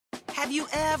Have you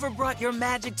ever brought your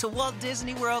magic to Walt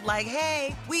Disney World like,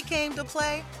 hey, we came to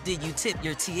play? Did you tip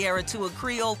your tiara to a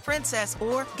Creole princess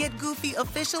or get goofy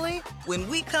officially? When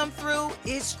we come through,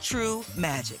 it's true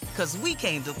magic, because we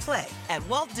came to play at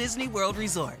Walt Disney World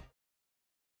Resort.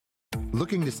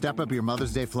 Looking to step up your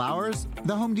Mother's Day flowers?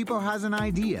 The Home Depot has an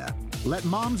idea. Let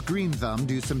Mom's Green Thumb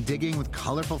do some digging with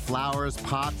colorful flowers,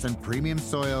 pots, and premium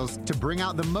soils to bring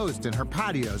out the most in her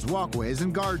patios, walkways,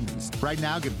 and gardens. Right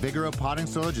now, get Vigoro potting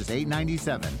soil just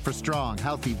 $8.97 for strong,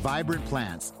 healthy, vibrant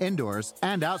plants, indoors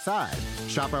and outside.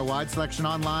 Shop our wide selection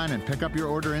online and pick up your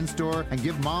order in-store and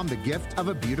give Mom the gift of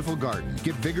a beautiful garden.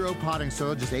 Get Vigoro potting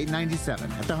soil just $8.97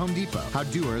 at the Home Depot. How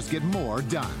doers get more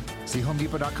done. See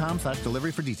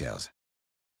homedepot.com/delivery for details.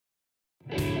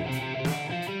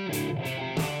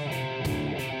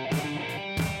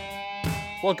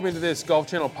 Welcome into this Golf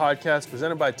Channel podcast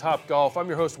presented by Top Golf. I'm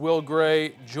your host, Will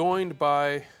Gray, joined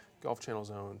by Golf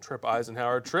Channel's own Tripp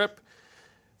Eisenhower. Tripp,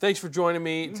 thanks for joining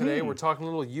me today. We're talking a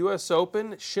little U.S.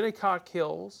 Open, Shinnecock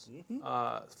Hills.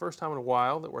 First time in a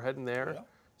while that we're heading there. Yeah.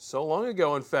 So long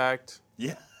ago, in fact.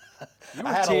 Yeah.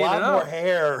 I had a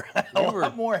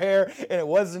lot more hair, and it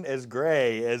wasn't as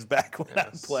gray as back when I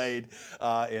played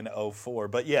in 04.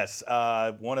 But yes,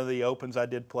 one of the Opens I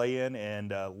did play in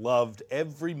and loved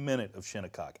every minute of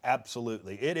Shinnecock.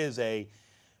 Absolutely. It is a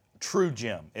true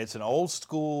gem. It's an old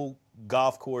school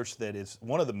golf course that is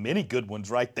one of the many good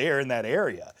ones right there in that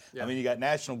area. Yeah. I mean, you got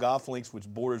National Golf Links, which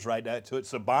borders right down to it.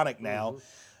 Sabonic now.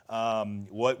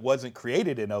 What wasn't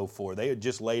created in 04. They had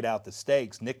just laid out the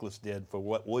stakes, Nicklaus did, for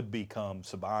what would become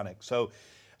Sabonic. So,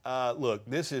 look,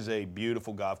 this is a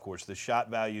beautiful golf course. The shot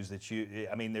values that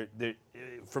they're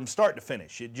from start to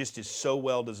finish, it just is so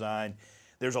well designed.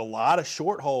 There's a lot of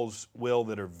short holes, Will,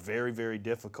 that are very, very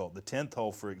difficult. The 10th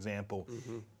hole, for example,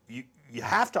 you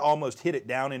have to almost hit it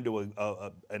down into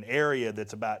an area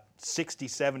that's about 60,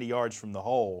 70 yards from the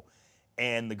hole.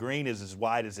 And the green is as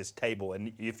wide as this table.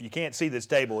 And if you can't see this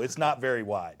table, it's not very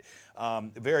wide.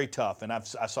 Very tough. And I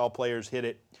saw players hit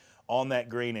it on that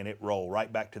green and it roll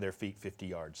right back to their feet 50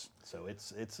 yards. So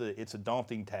it's a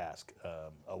daunting task,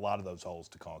 a lot of those holes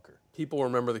to conquer. People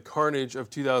remember the carnage of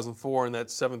 2004 and that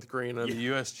 7th green. The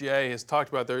USGA has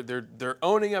talked about they're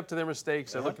owning up to their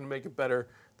mistakes. They're looking to make it better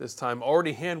this time.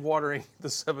 Already hand watering the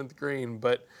 7th green,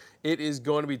 but it is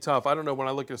going to be tough. I don't know, when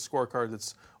I look at a scorecard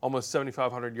that's almost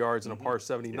 7,500 yards and a par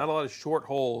 70, not a lot of short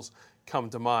holes come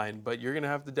to mind, but you're going to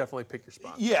have to definitely pick your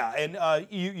spot. Yeah, and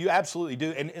you absolutely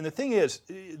do. And the thing is,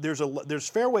 there's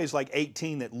fairways like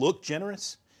 18 that look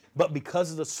generous, but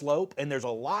because of the slope, and there's a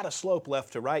lot of slope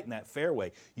left to right in that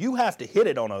fairway, you have to hit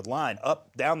it on a line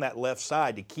up, down that left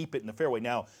side to keep it in the fairway.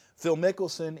 Now, Phil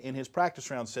Mickelson in his practice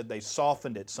round said they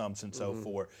softened it some since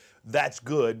 04. That's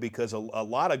good because a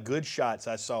lot of good shots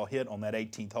I saw hit on that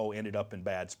 18th hole ended up in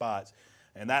bad spots.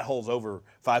 And that hole's over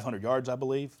 500 yards, I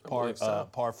believe, par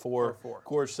 4. Of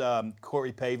course,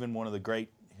 Corey Pavin, one of the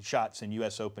great shots in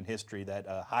U.S. Open history, that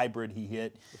hybrid he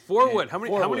hit. Forward. How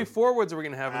many forwards are we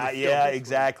going to have in the field? Yeah,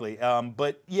 exactly.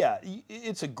 But, yeah,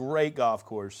 it's a great golf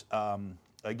course.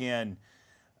 Again,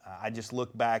 I just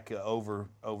look back over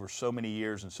so many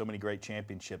years and so many great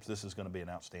championships. This is going to be an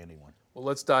outstanding one. Well,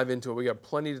 let's dive into it. We got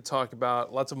plenty to talk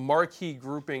about. Lots of marquee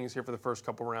groupings here for the first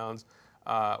couple rounds.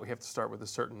 We have to start with a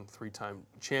certain 3-time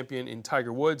champion in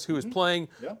Tiger Woods, who is playing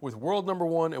with world number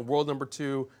 1 and world number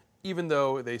 2, even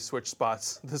though they switched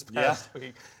spots this past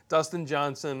week. Dustin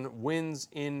Johnson wins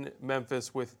in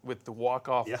Memphis with the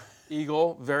walk-off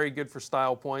eagle. Very good for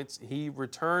style points. He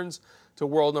returns to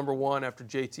world number 1 after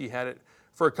JT had it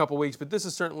for a couple weeks, but this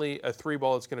is certainly a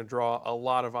 3-ball that's going to draw a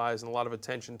lot of eyes and a lot of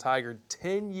attention. Tiger,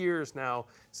 10 years now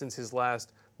since his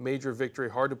last major victory.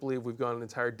 Hard to believe we've gone an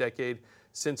entire decade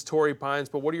since Torrey Pines,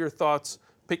 but what are your thoughts?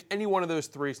 Pick any one of those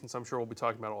 3, since I'm sure we'll be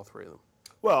talking about all 3 of them.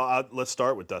 Well, let's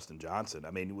start with Dustin Johnson.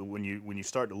 I mean, when you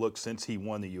start to look, since he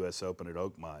won the U.S. Open at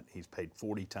Oakmont, he's paid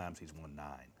 40 times, he's won 9.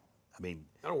 I mean,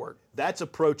 that'll work. That's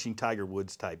approaching Tiger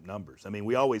Woods type numbers. I mean,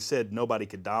 we always said nobody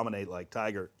could dominate like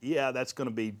Tiger. Yeah, that's going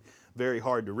to be very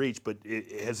hard to reach, but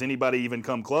has anybody even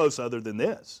come close other than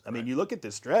this? I mean, you look at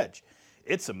this stretch,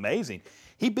 it's amazing.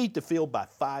 He beat the field by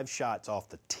 5 shots off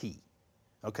the tee,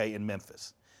 okay, in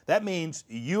Memphis. That means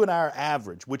you and I are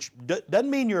average, which doesn't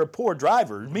mean you're a poor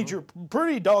driver. It means you're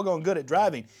pretty doggone good at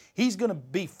driving. He's going to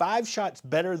be 5 shots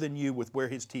better than you with where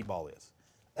his tee ball is.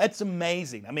 That's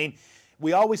amazing. I mean,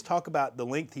 we always talk about the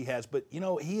length he has, but, you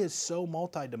know, he is so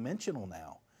multidimensional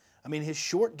now. I mean, his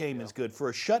short game is good. For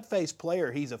a shut-face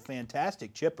player, he's a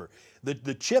fantastic chipper.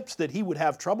 The chips that he would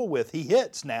have trouble with, he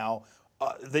hits now,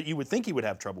 that you would think he would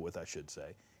have trouble with, I should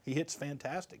say. He hits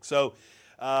fantastic. So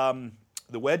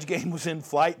the wedge game was in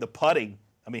flight. The putting,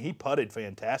 I I mean, he putted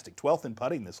fantastic. 12th in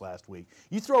putting this last week.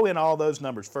 You throw in all those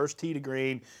numbers, first tee to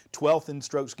green, 12th in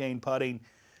strokes gained putting.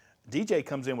 DJ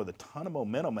comes in with a ton of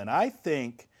momentum, and I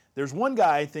think there's one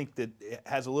guy I think that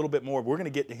has a little bit more. We're going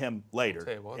to get to him later,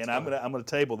 and I'm going to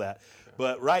table that. Okay.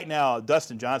 But right now,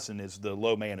 Dustin Johnson is the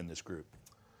low man in this group.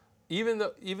 Even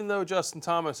though Justin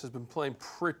Thomas has been playing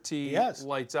pretty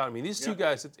lights out. I mean, these two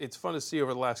guys, it's fun to see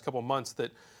over the last couple of months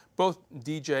that both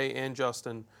DJ and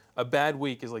Justin, a bad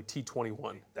week is like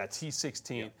T21. That's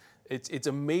T16. Yeah. It's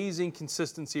amazing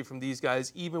consistency from these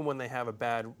guys, even when they have a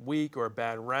bad week or a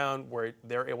bad round, where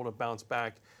they're able to bounce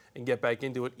back and get back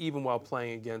into it, even while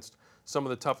playing against some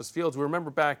of the toughest fields. We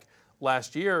remember back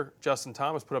last year, Justin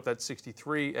Thomas put up that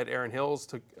 63 at Erin Hills,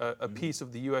 took a piece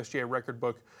of the USGA record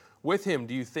book with him.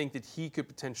 Do you think that he could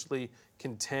potentially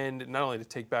contend not only to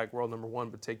take back world number 1,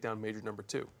 but take down major number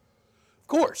 2? Of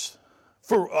course.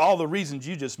 For all the reasons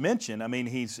you just mentioned. I mean,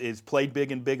 he's played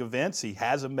big in big events. He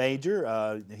has a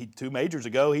major. 2 majors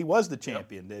ago, he was the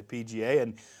champion at PGA.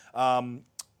 And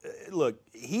look,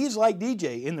 he's like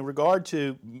DJ in the regard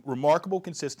to remarkable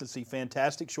consistency,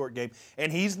 fantastic short game,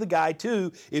 and he's the guy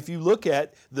too. If you look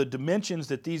at the dimensions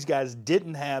that these guys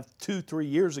didn't have 2-3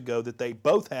 years ago that they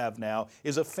both have now,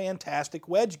 is a fantastic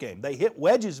wedge game. They hit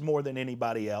wedges more than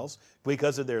anybody else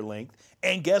because of their length,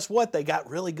 and guess what? They got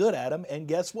really good at them, and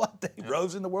guess what? They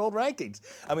rose in the world rankings.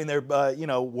 I mean, they're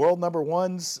world number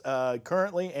 1s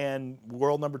currently and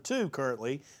world number 2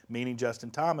 currently, meaning Justin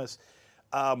Thomas.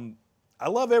 I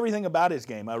love everything about his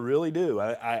game. I really do.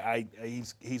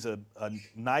 He's a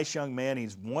nice young man.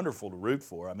 He's wonderful to root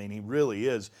for. I mean, he really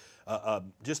is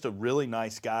just a really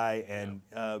nice guy and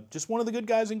just one of the good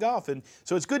guys in golf. And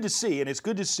so it's good to see. And it's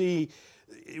good to see,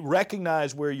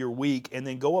 recognize where you're weak and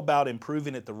then go about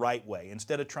improving it the right way.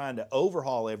 Instead of trying to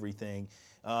overhaul everything,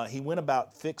 he went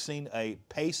about fixing a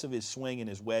pace of his swing and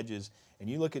his wedges. And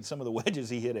you look at some of the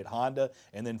wedges he hit at Honda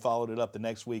and then followed it up the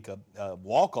next week, a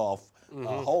walk-off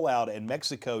hole out in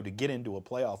Mexico to get into a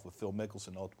playoff with Phil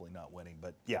Mickelson, ultimately not winning.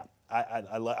 But, yeah,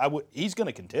 he's going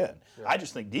to contend. Yeah. I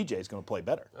just think DJ is going to play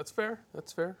better. That's fair.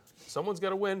 Someone's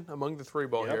got to win among the 3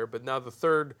 ball here. But now the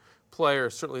third player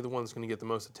is certainly the one that's going to get the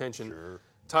most attention. Sure.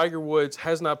 Tiger Woods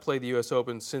has not played the U.S.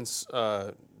 Open since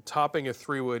topping a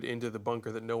 3-wood into the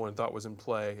bunker that no one thought was in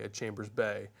play at Chambers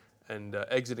Bay and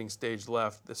exiting stage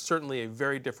left. There's certainly a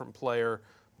very different player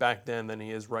back then than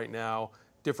he is right now.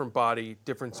 Different body,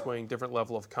 different swing, different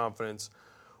level of confidence.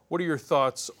 What are your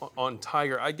thoughts on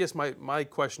Tiger? I guess my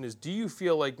question is, do you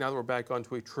feel like now that we're back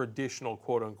onto a traditional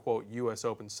quote-unquote U.S.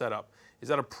 Open setup, is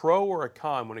that a pro or a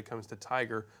con when it comes to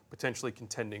Tiger potentially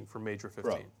contending for Major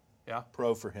 15? Pro. Yeah?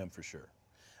 Pro for him for sure.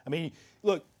 I mean,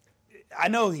 look, I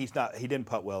know he didn't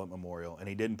putt well at Memorial, and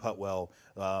he didn't putt well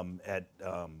at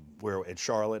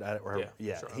Charlotte. Charlotte.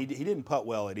 He didn't putt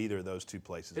well at either of those 2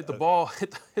 places. Hit the ball.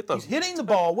 He's hitting the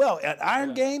ball well. At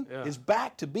Iron Game is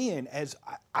back to being, as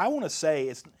I want to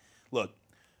say, look,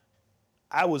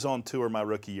 I was on tour my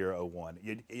rookie year, 01.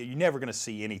 You're never going to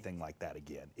see anything like that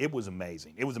again. It was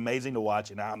amazing. It was amazing to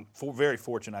watch, and I'm very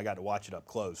fortunate I got to watch it up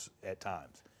close at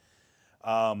times.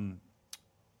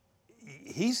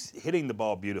 He's hitting the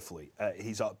ball beautifully.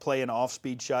 He's playing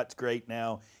off-speed shots great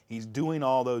now. He's doing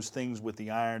all those things with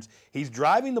the irons. He's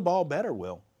driving the ball better,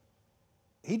 Will.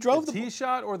 He drove the tee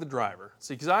shot or the driver?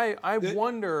 See, because I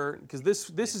wonder, because this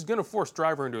is going to force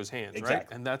driver into his hands, exactly.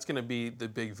 Right? And that's going to be the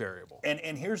big variable.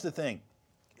 And here's the thing.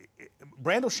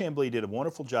 Brandel Chambly did a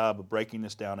wonderful job of breaking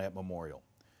this down at Memorial.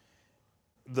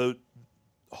 The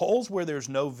holes where there's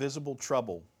no visible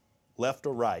trouble, left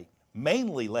or right,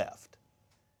 mainly left,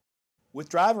 with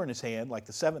driver in his hand, like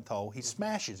the 7th hole, he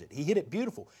smashes it. He hit it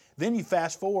beautiful. Then you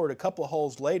fast forward a couple of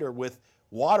holes later with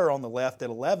water on the left at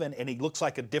 11, and he looks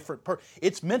like a different person.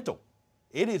 It's mental.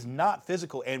 It is not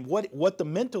physical. And what the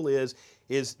mental is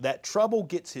that trouble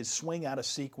gets his swing out of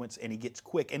sequence, and he gets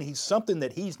quick. And he's something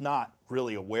that he's not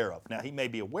really aware of. Now, he may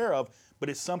be aware of, but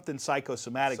it's something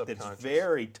psychosomatic that's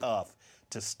very tough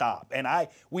to stop. And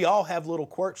we all have little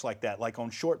quirks like that. Like on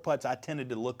short putts, I tended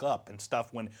to look up and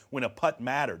stuff when a putt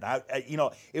mattered.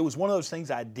 It was one of those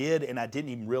things I did, and I didn't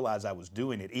even realize I was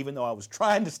doing it, even though I was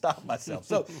trying to stop myself.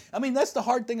 So, I mean, that's the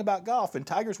hard thing about golf. And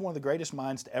Tiger's one of the greatest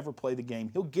minds to ever play the game.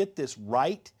 He'll get this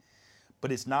right,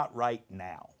 but it's not right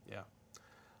now.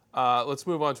 Yeah. Let's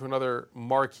move on to another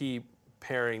marquee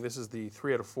pairing. This is the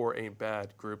 3 out of 4 ain't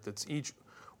bad group. That's each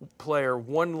player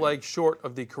one leg short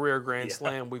of the career Grand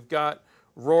Slam. We've got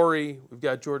Rory, we've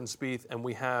got Jordan Spieth, and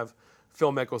we have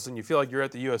Phil Mickelson. You feel like you're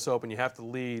at the U.S. Open. You have to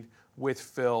lead with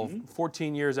Phil.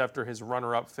 14 years after his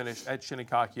runner-up finish at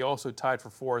Shinnecock, he also tied for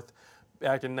 4th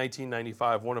back in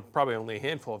 1995, one of probably only a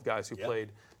handful of guys who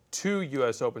played 2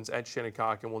 U.S. Opens at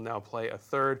Shinnecock and will now play a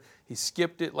third. He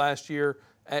skipped it last year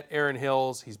at Erin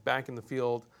Hills. He's back in the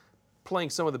field, playing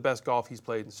some of the best golf he's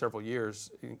played in several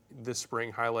years this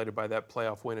spring, highlighted by that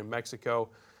playoff win in Mexico.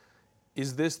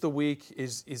 Is this the week?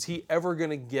 Is he ever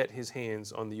going to get his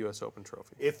hands on the U.S. Open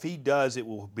trophy? If he does, it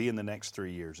will be in the next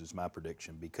 3 years, is my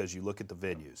prediction, because you look at the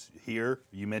venues. Here,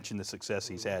 you mentioned the success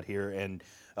he's had here, and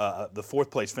the fourth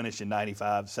place finish in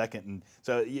 95, second. And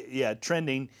so, yeah,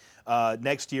 trending.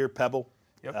 Next year, Pebble,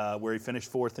 where he finished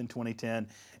fourth in 2010,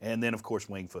 and then, of course,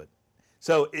 Winged Foot.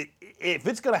 So if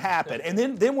it's going to happen, and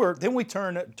then we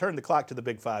turn the clock to the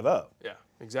Big 5-0. Yeah.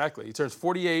 Exactly. He turns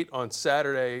 48 on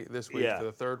Saturday this week for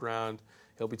the third round.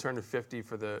 He'll be turning 50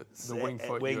 for the Winged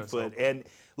Foot. Winged Foot. And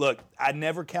look, I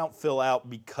never count Phil out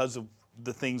because of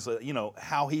the things that,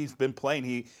 how he's been playing.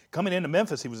 He coming into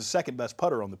Memphis, he was the second best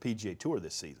putter on the PGA Tour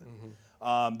this season.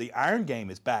 Mm-hmm. The iron game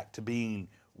is back to being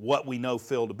what we know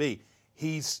Phil to be.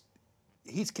 He's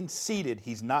conceded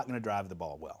he's not going to drive the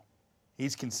ball well.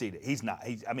 He's conceded. He's not.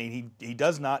 He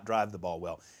does not drive the ball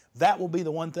well. That will be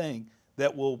the one thing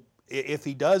that will. If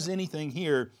he does anything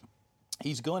here,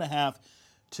 he's going to have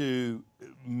to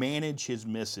manage his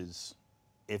misses.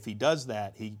 If he does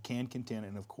that, he can contend,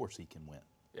 and of course he can win.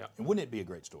 Yeah. And wouldn't it be a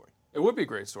great story? It would be a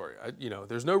great story.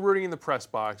 There's no rooting in the press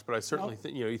box, but I certainly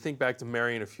think, you think back to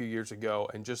Merion a few years ago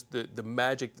and just the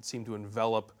magic that seemed to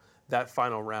envelop that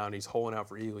final round. He's holing out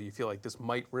for eagle. You feel like this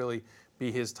might really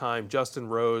be his time. Justin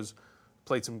Rose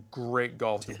played some great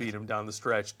golf to beat him down the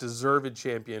stretch. Deserved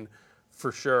champion.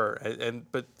 For sure,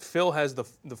 but Phil has the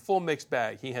full mixed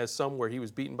bag. He has some where he was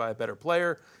beaten by a better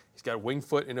player. He's got a Winged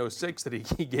Foot in 06 that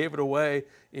he gave it away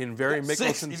in Barry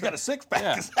Mickelson. He's got a six-pack.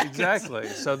 Yeah, exactly.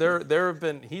 So there have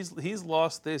been he's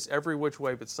lost this every which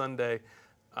way but Sunday.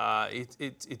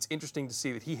 It's interesting to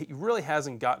see that he really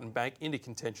hasn't gotten back into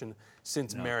contention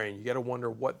since Merion. You got to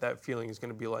wonder what that feeling is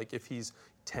going to be like if he's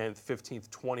 10th, 15th,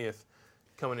 20th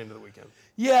coming into the weekend.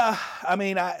 Yeah,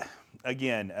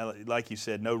 again, like you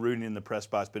said, no rooting in the press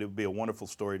box, but it would be a wonderful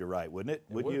story to write, wouldn't it?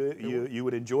 You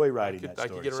would enjoy writing that story.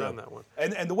 I could get around that one.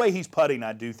 And the way he's putting,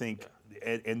 I do think,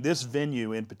 and this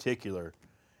venue in particular,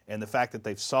 and the fact that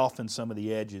they've softened some of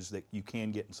the edges that you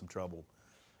can get in some trouble.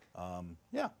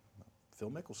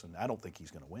 Phil Mickelson. I don't think he's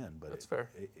going to win, but that's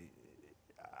fair.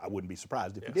 I wouldn't be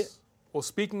surprised if he did. Well,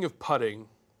 speaking of putting,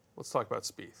 let's talk about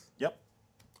Spieth. Yep.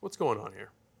 What's going on here?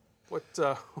 What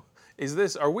is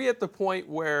this? Are we at the point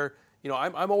where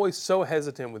I'm always so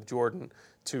hesitant with Jordan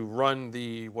to run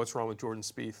the "what's wrong with Jordan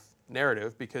Spieth"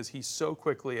 narrative because he so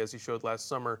quickly, as he showed last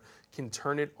summer, can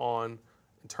turn it on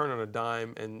and turn on a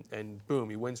dime and boom,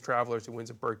 he wins Travelers, he wins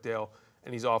at Birkdale,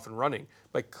 and he's off and running.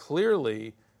 But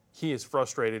clearly, he is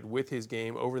frustrated with his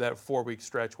game over that 4-week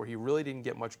stretch where he really didn't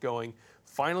get much going.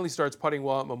 Finally, starts putting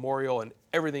well at Memorial, and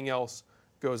everything else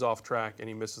goes off track, and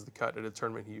he misses the cut at a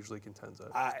tournament he usually contends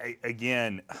at.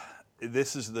 Again,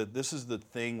 this is the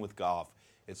thing with golf.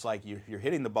 It's like you're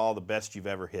hitting the ball the best you've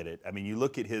ever hit it. I mean, you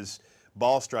look at his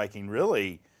ball striking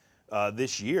really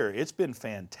this year. It's been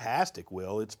fantastic,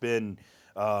 Will. It's been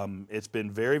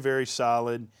very, very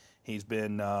solid. He's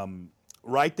been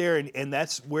right there, and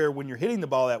that's where when you're hitting the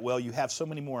ball that well, you have so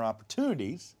many more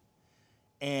opportunities,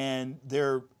 and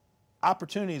they're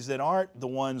opportunities that aren't the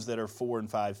ones that are 4 and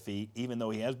 5 feet, even though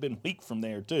he has been weak from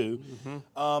there too.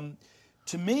 Mm-hmm.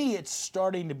 To me, it's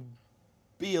starting to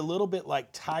be a little bit like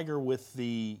Tiger with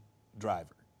the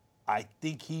driver. I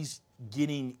think he's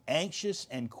getting anxious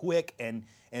and quick and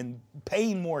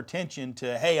paying more attention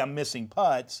to, hey, I'm missing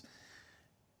putts,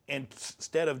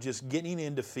 instead of just getting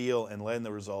into feel and letting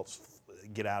the results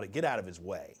get out of his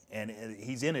way. And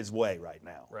he's in his way right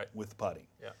now with putting.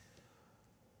 Yeah.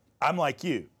 I'm like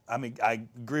you. I mean, I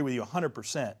agree with you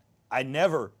 100%. I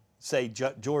never say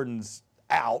Jordan's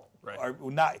out or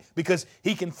not, because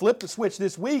he can flip the switch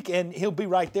this week and he'll be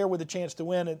right there with a chance to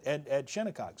win at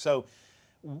Shinnecock. So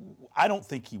I don't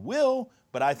think he will,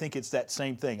 but I think it's that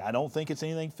same thing. I don't think it's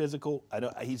anything physical.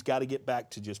 He's got to get back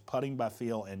to just putting by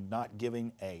feel and not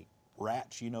giving a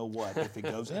rat's you-know-what if it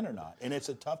goes in or not. And it's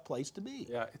a tough place to be.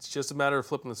 Yeah, it's just a matter of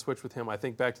flipping the switch with him. I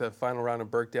think back to that final round in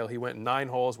Birkdale, he went 9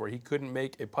 holes where he couldn't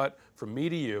make a putt from me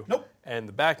to you. Nope. And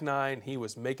the back 9, he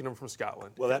was making them from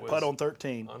Scotland. Well, that putt on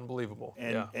 13. Unbelievable.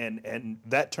 And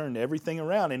that turned everything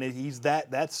around. And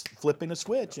that's flipping a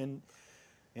switch. And,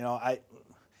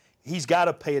 he's got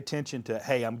to pay attention to,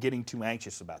 hey, I'm getting too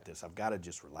anxious about this. I've got to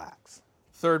just relax.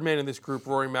 Third man in this group,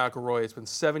 Rory McIlroy. It's been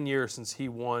 7 years since he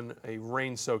won a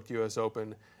rain-soaked U.S.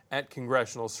 Open at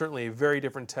Congressional. Certainly a very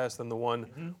different test than the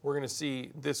one we're going to see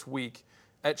this week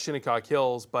at Shinnecock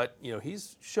Hills. But,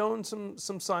 he's shown some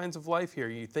signs of life here.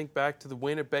 You think back to the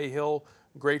win at Bay Hill,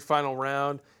 great final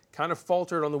round, kind of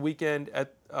faltered on the weekend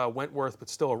at Wentworth, but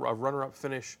still a runner-up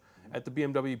finish at the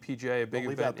BMW PGA, a big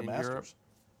event in Europe.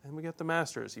 And we got the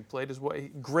Masters. He played his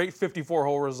way. Great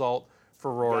 54-hole result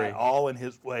for Rory. Right, all in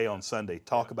his way on Sunday.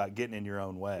 Talk about getting in your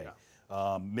own way.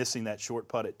 Yeah. Missing that short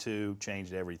putt at 2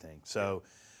 changed everything. So,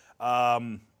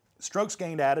 strokes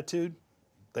gained attitude.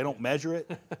 They don't measure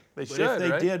it. They should, if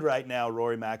they did right now,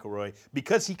 Rory McIlroy,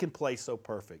 because he can play so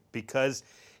perfect, because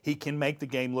he can make the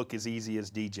game look as easy as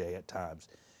DJ at times,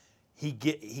 he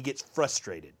gets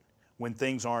frustrated when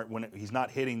things aren't, when he's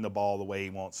not hitting the ball the way he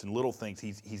wants, and little things.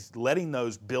 He's letting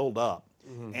those build up,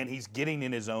 and he's getting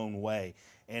in his own way.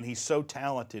 And he's so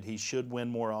talented, he should win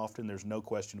more often. There's no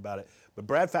question about it. But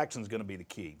Brad Faxon's going to be the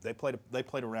key. They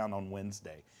played around on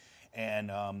Wednesday.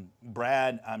 And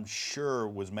Brad, I'm sure,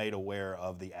 was made aware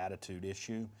of the attitude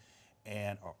issue,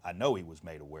 and I know he was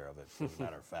made aware of it, as a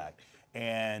matter of fact.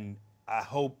 And I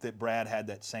hope that Brad had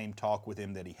that same talk with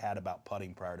him that he had about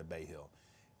putting prior to Bay Hill,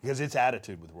 because it's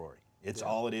attitude with Rory. It's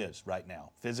all it is right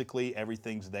now. Physically,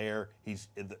 everything's there.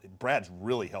 Brad's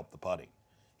really helped the putting.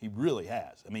 He really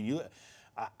has. I mean,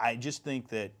 I just think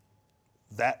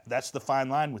that's the fine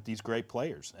line with these great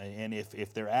players. And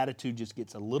if their attitude just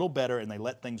gets a little better and they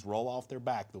let things roll off their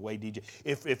back the way DJ,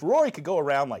 if Rory could go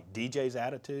around like DJ's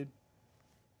attitude,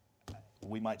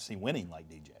 we might see winning like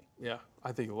DJ. Yeah,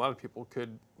 I think a lot of people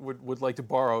would like to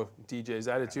borrow DJ's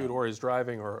attitude or his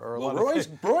driving or well,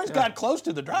 Rory's got close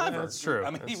to the driver. Yeah, that's true.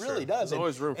 I mean, that's he really does. There's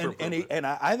always room for improvement. And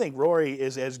I think Rory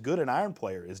is as good an iron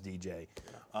player as DJ.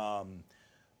 Yeah.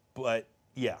 But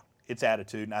yeah. It's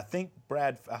attitude, and I think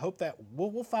Brad. I hope that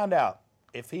we'll find out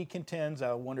if he contends.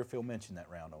 I wonder if he'll mention that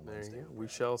round on Wednesday. We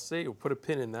shall see. We'll put a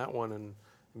pin in that one and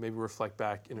maybe reflect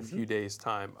back in a few days'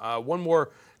 time. One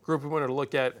more group we wanted to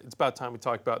look at. It's about time we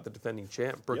talked about the defending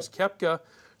champ, Brooks Koepka,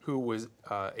 who was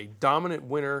a dominant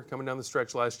winner coming down the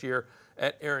stretch last year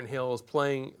at Erin Hills,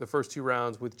 playing the first 2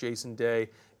 rounds with Jason Day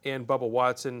and Bubba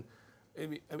Watson. I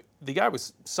mean, the guy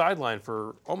was sidelined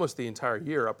for almost the entire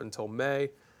year up until May.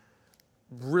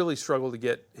 Really struggled to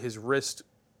get his wrist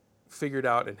figured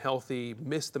out and healthy,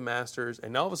 missed the Masters,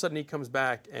 and now all of a sudden he comes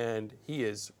back and he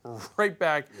is right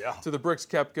back to the Brooks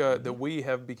Koepka that we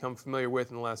have become familiar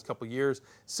with in the last couple of years.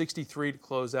 63 to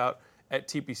close out at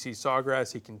TPC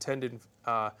Sawgrass. He contended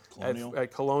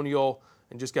at Colonial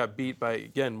and just got beat by,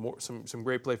 again, some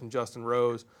great play from Justin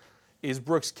Rose. Is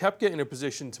Brooks Koepka in a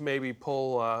position to maybe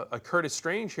pull a Curtis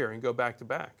Strange here and go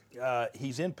back-to-back?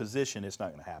 He's in position. It's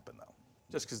not going to happen, though.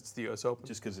 Just because it's the U.S. Open?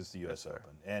 Just because it's the U.S.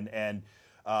 Open.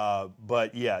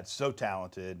 But yeah, it's so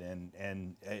talented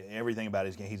and everything about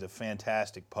his game. He's a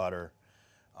fantastic putter.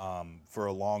 For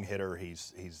a long hitter,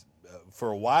 he's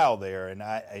for a while there, and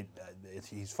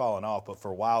he's fallen off, but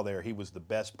for a while there, he was the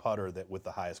best putter with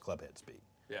the highest club head speed.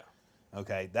 Yeah.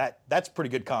 Okay, that's a pretty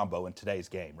good combo in today's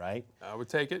game, right? I would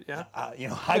take it, yeah.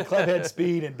 High club head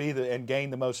speed and gain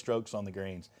the most strokes on the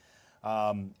greens.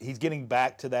 He's getting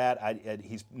back to that.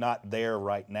 He's not there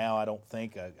right now, I don't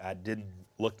think. I didn't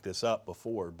look this up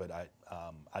before, but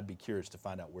I'd be curious to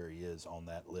find out where he is on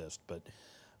that list. But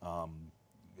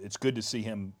it's good to see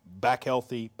him back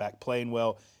healthy, back playing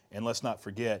well. And let's not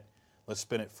forget, let's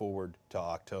spin it forward to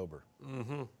October.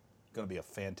 Mm-hmm. Going to be a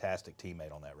fantastic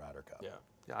teammate on that Ryder Cup. Yeah.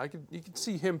 Yeah, you could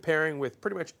see him pairing with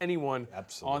pretty much anyone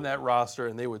on that roster,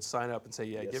 and they would sign up and say,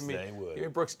 "Yeah, give me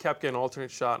Brooks Koepka an alternate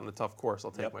shot on a tough course.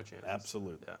 I'll take my chances."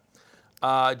 Absolutely.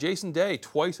 Yeah. Jason Day,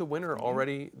 twice a winner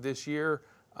already this year,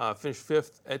 finished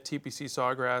 5th at TPC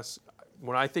Sawgrass.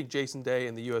 When I think Jason Day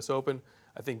in the U.S. Open,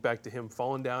 I think back to him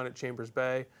falling down at Chambers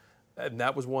Bay, and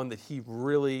that was one that he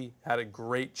really had a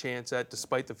great chance at,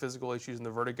 despite the physical issues and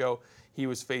the vertigo he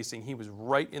was facing. He was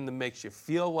right in the mix. You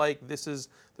feel like this is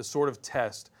the sort of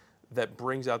test that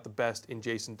brings out the best in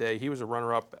Jason Day. He was a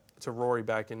runner-up to Rory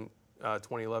back in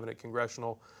 2011 at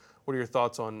Congressional. What are your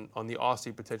thoughts on the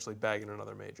Aussie potentially bagging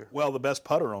another major? Well, the best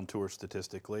putter on tour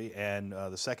statistically, and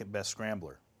the second best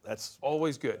scrambler. That's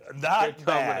always good. Not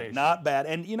bad. Not bad.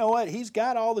 And you know what? He's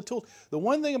got all the tools. The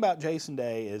one thing about Jason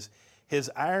Day is his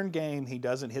iron game, he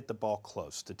doesn't hit the ball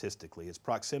close statistically. His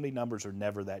proximity numbers are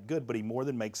never that good, but he more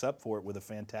than makes up for it with a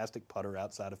fantastic putter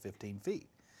outside of 15 feet.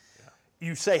 Yeah.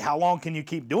 You say, how long can you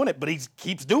keep doing it? But he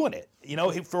keeps doing it.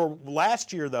 For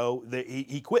last year, though,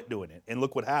 he quit doing it, and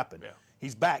look what happened. Yeah.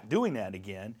 He's back doing that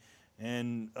again.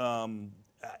 And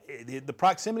the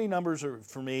proximity numbers are,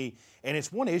 for me, and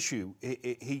it's one issue.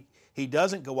 He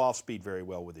doesn't go off speed very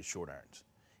well with his short irons.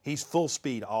 He's full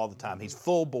speed all the time. Mm-hmm. He's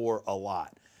full bore a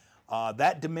lot.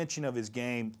 That dimension of his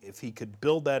game, if he could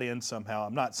build that in somehow,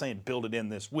 I'm not saying build it in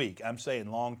this week. I'm saying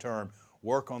long-term,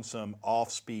 work on some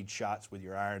off-speed shots with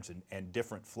your irons and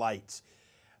different flights.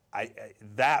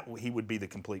 He would be the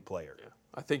complete player.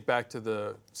 I think back to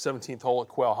the 17th hole at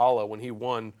Quail Hollow when he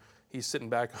won. He's sitting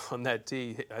back on that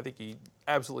tee. I think he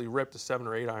absolutely ripped a 7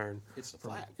 or 8 iron. Hits the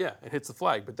flag. Yeah, it hits the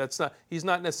flag. But that's not. He's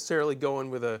not necessarily going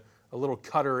with a little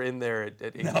cutter in there at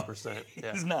 80%.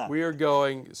 No, he's not. We are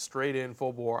going straight in,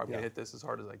 full bore. I'm going to hit this as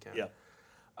hard as I can. Yeah.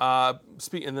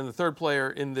 And then the third player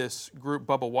in this group,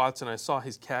 Bubba Watson, I saw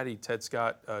his caddy, Ted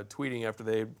Scott, tweeting after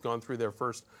they had gone through their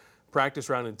first practice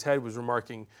round, and Ted was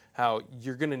remarking how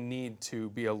you're going to need to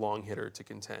be a long hitter to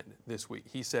contend this week.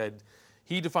 He said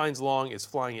he defines long as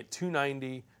flying at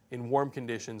 290 in warm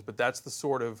conditions, but that's the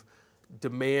sort of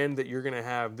demand that you're going to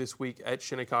have this week at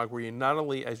Shinnecock, where you not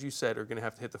only, as you said, are going to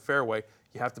have to hit the fairway,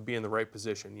 you have to be in the right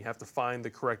position. You have to find the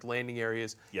correct landing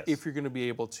areas if you're going to be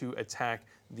able to attack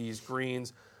these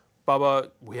greens.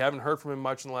 Bubba, we haven't heard from him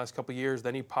much in the last couple of years.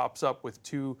 Then he pops up with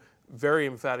 2 very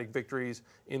emphatic victories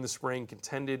in the spring,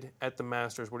 contended at the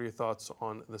Masters. What are your thoughts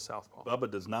on the Southpaw? Bubba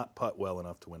does not putt well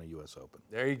enough to win a U.S. Open.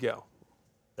 There you go.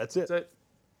 That's it. That's it.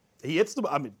 He hits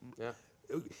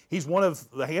he's one of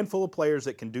the handful of players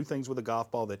that can do things with a golf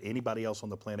ball that anybody else on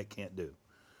the planet can't do.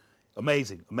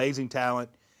 Amazing talent.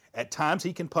 At times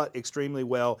he can putt extremely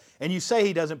well. And you say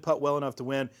he doesn't putt well enough to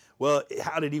win. Well,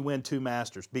 how did he win 2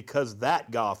 Masters? Because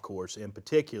that golf course in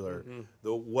particular,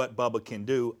 what Bubba can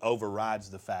do overrides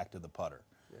the fact of the putter.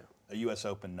 Yeah. A U.S.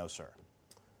 Open, no sir.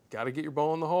 Got to get your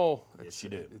ball in the hole. Yes, you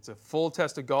do. It's a full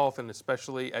test of golf, and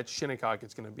especially at Shinnecock,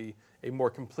 it's going to be a more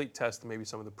complete test than maybe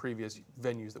some of the previous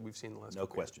venues that we've seen in the last No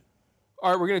question. Years.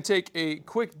 All right, we're going to take a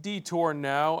quick detour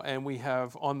now, and we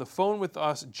have on the phone with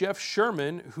us Jeff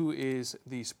Sherman, who is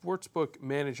the sportsbook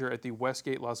manager at the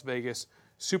Westgate Las Vegas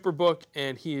Superbook,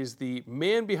 and he is the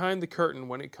man behind the curtain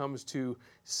when it comes to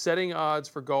setting odds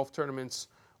for golf tournaments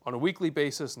on a weekly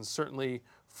basis and certainly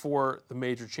for the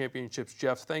major championships.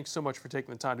 Jeff, thanks so much for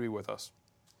taking the time to be with us.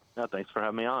 No, thanks for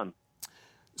having me on.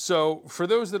 So for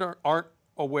those that aren't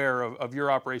aware of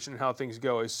your operation and how things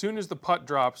go, as soon as the putt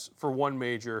drops for one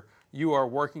major, you are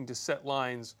working to set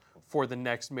lines for the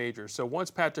next major. So once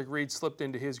Patrick Reed slipped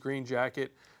into his green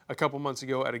jacket a couple months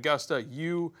ago at Augusta,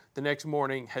 you, the next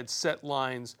morning, had set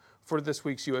lines for this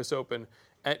week's U.S. Open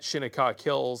at Shinnecock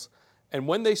Hills. And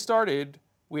when they started,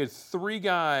 we had 3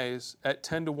 guys at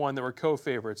 10-1 that were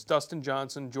co-favorites: Dustin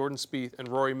Johnson, Jordan Spieth, and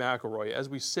Rory McIlroy. As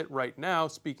we sit right now,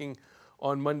 speaking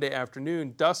on Monday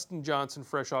afternoon, Dustin Johnson,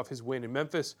 fresh off his win in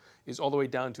Memphis, is all the way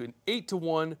down to an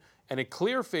 8-1 and a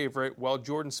clear favorite, while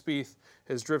Jordan Spieth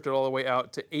has drifted all the way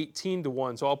out to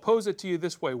 18-1. So I'll pose it to you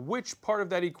this way. Which part of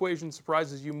that equation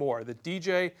surprises you more? That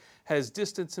DJ has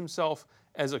distanced himself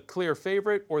as a clear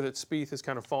favorite, or that Spieth has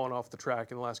kind of fallen off the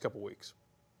track in the last couple weeks?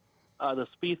 The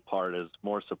Spieth part is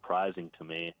more surprising to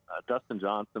me. Dustin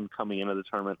Johnson coming into the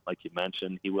tournament, like you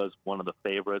mentioned, he was one of the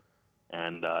favorites.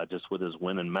 And just with his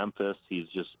win in Memphis, he's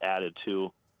just added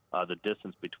to the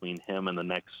distance between him and the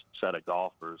next set of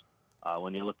golfers.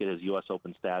 When you look at his U.S.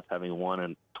 Open stats, having won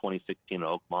in 2016 at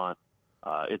Oakmont,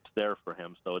 it's there for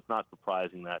him. So it's not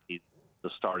surprising that he's the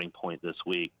starting point this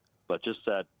week. But just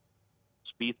that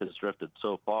Spieth has drifted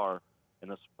so far,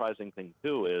 and the surprising thing,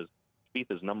 too, is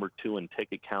Spieth is number 2 in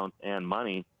ticket count and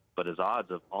money, but his odds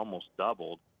have almost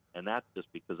doubled, and that's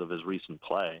just because of his recent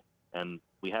play. And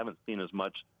we haven't seen as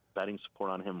much betting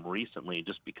support on him recently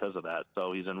just because of that.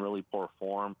 So he's in really poor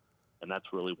form, and that's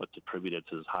really what's attributed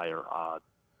to his higher odds.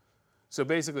 So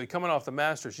basically, coming off the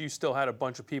Masters, you still had a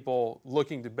bunch of people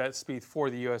looking to bet Spieth for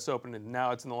the U.S. Open, and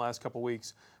now it's in the last couple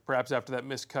weeks, perhaps after that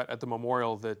miscut at the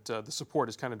Memorial, that the support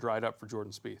has kind of dried up for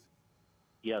Jordan Spieth.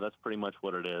 Yeah, that's pretty much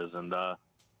what it is. And,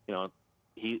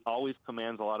 he always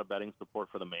commands a lot of betting support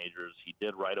for the majors. He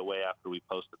did right away after we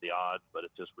posted the odds, but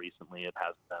it's just recently it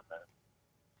hasn't been there.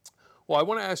 Well, I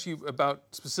want to ask you about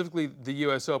specifically the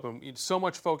U.S. Open. So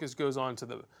much focus goes on to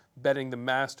the betting the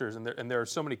Masters, and there are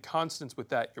so many constants with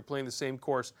that. You're playing the same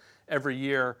course every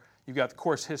year. You've got the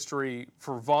course history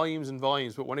for volumes and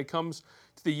volumes. But when it comes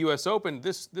to the U.S. Open,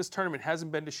 this tournament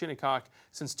hasn't been to Shinnecock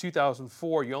since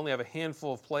 2004. You only have a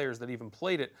handful of players that even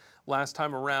played it last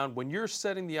time around. When you're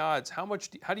setting the odds, how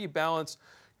do you balance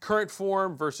current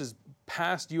form versus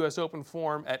past U.S. Open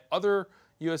form at other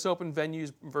U.S. Open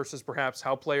venues versus perhaps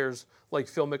how players like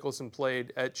Phil Mickelson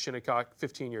played at Shinnecock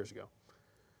 15 years ago?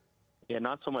 Yeah,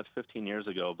 not so much 15 years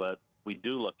ago, but we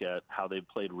do look at how they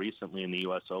played recently in the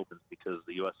U.S. Opens because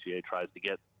the USGA tries to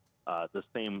get the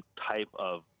same type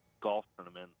of golf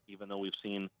tournament. Even though we've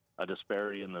seen a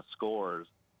disparity in the scores,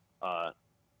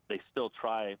 they still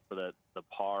try for the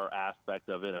par aspect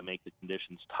of it and make the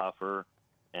conditions tougher.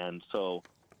 And so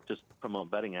just from a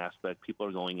betting aspect, people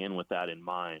are going in with that in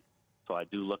mind. So I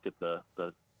do look at the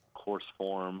course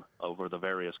form over the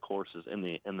various courses in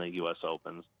the U.S.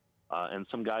 Opens, and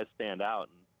some guys stand out.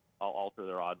 alter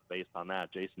their odds based on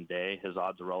that. Jason Day, his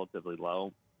odds are relatively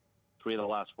low. 3 of the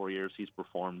last 4 years, he's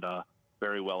performed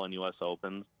very well in U.S.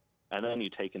 Opens. And then you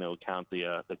take into account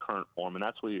the current form, and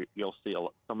that's where you'll see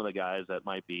some of the guys that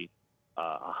might be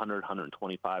 100,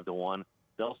 125 to 1,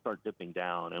 they'll start dipping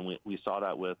down. And we saw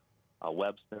that with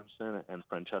Webb Simpson and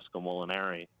Francesco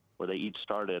Molinari, where they each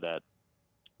started at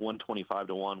 125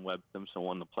 to 1. Webb Simpson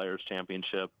won the Players'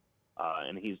 Championship,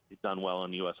 and he's done well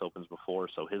in U.S. Opens before,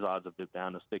 so his odds have dipped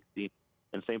down to 60.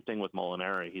 And same thing with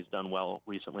Molinari. He's done well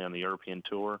recently on the European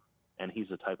Tour, and he's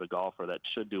the type of golfer that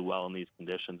should do well in these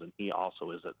conditions, and he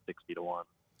also is at 60 to 1.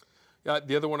 Yeah,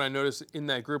 the other one I noticed in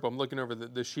that group, I'm looking over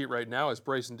the sheet right now, is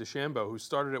Bryson DeChambeau, who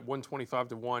started at 125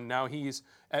 to 1. Now he's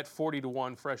at 40 to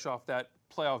 1, fresh off that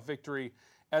playoff victory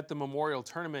at the Memorial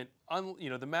Tournament.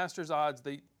 The Masters odds,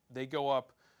 they go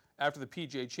up after the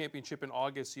PGA Championship in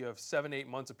August. You have 7-8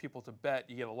 months of people to bet.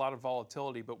 You get a lot of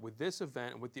volatility. But with this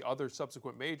event and with the other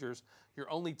subsequent majors,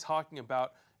 you're only talking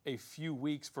about a few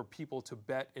weeks for people to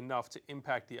bet enough to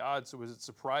impact the odds. So was it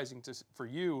surprising for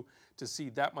you to see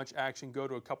that much action go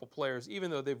to a couple players, even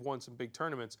though they've won some big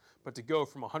tournaments, but to go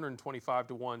from 125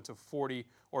 to 1 to 40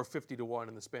 or 50 to 1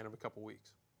 in the span of a couple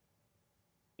weeks?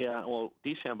 Yeah, well,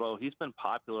 DeChambeau, he's been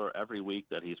popular every week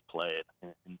that he's played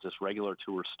in just regular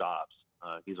tour stops.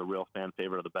 He's a real fan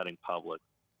favorite of the betting public.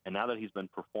 And now that he's been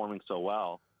performing so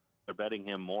well, they're betting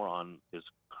him more on his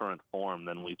current form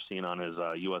than we've seen on his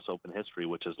U.S. Open history,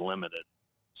 which is limited.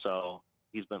 So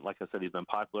he's been, like I said, he's been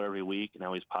popular every week.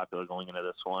 Now he's popular going into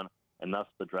this one, and thus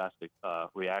the drastic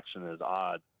reaction is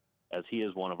odd, as he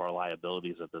is one of our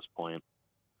liabilities at this point.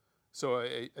 So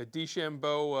a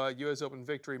DeChambeau U.S. Open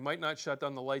victory might not shut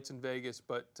down the lights in Vegas,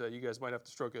 but you guys might have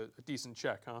to stroke a decent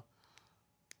check, huh?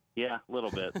 Yeah, a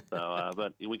little bit. So,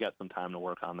 but we got some time to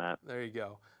work on that. There you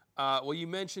go. Well, you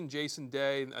mentioned Jason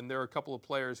Day, and there are a couple of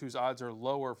players whose odds are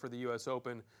lower for the U.S.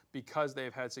 Open because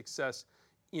they've had success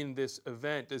in this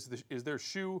event. Is their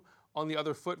shoe on the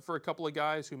other foot for a couple of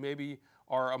guys who maybe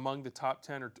are among the top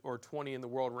 10 or 20 in the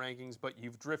world rankings, but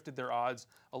you've drifted their odds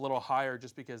a little higher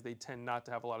just because they tend not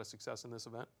to have a lot of success in this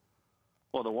event?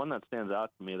 Well, the one that stands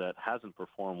out to me that hasn't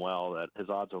performed well, that his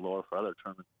odds are lower for other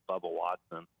tournaments, is Bubba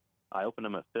Watson. I opened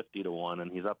him at 50 to 1, and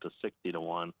he's up to 60 to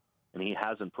 1. And he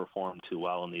hasn't performed too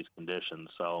well in these conditions.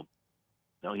 So,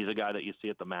 he's a guy that you see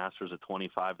at the Masters at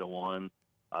 25 to 1.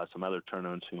 Some other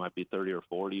tournaments he might be 30 or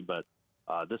 40, but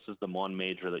this is the one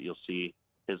major that you'll see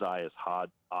his eye is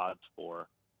odds for,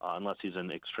 unless he's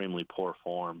in extremely poor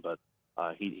form. But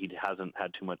he hasn't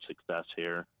had too much success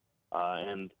here.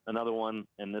 And another one,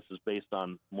 and this is based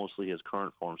on mostly his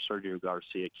current form, Sergio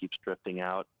Garcia keeps drifting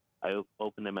out. I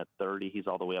opened him at 30. He's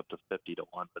all the way up to 50 to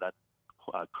 1, but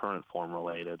that's current form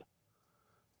related.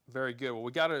 Very good.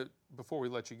 Well, before we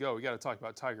let you go, we got to talk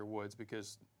about Tiger Woods,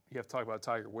 because you have to talk about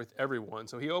Tiger with everyone.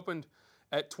 So he opened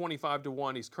at 25 to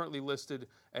 1. He's currently listed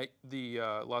at the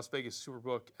Las Vegas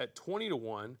Superbook at 20 to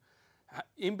 1.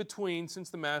 In between, since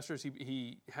the Masters,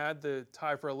 he had the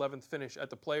tie for 11th finish at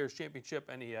the Players' Championship,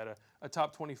 and he had a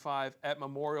top 25 at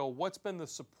Memorial. What's been the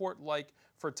support like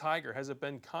for Tiger? Has it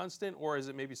been constant, or is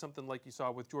it maybe something like you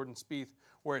saw with Jordan Spieth,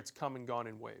 where it's come and gone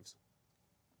in waves?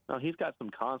 No, he's got some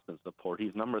constant support.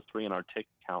 He's number 3 in our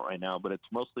ticket count right now, but it's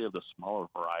mostly of the smaller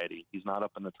variety. He's not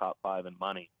up in the top 5 in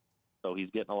money, so he's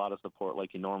getting a lot of support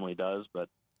like he normally does, but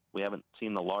we haven't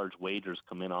seen the large wagers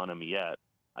come in on him yet.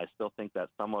 I still think that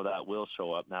some of that will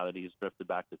show up now that he's drifted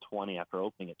back to 20 after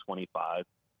opening at 25.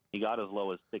 He got as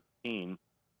low as 16,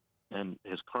 and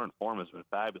his current form has been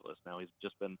fabulous. Now he's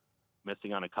just been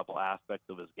missing on a couple aspects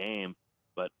of his game,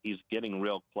 but he's getting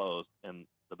real close, and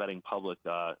the betting public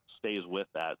stays with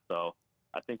that. So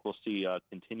I think we'll see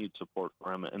continued support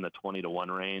for him in the 20 to 1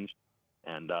 range.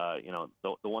 And,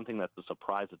 the one thing that's a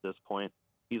surprise at this point,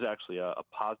 he's actually a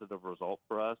positive result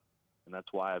for us, and that's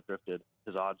why I've drifted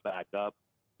his odds back up.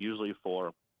 Usually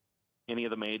for any of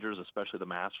the majors, especially the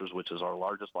Masters, which is our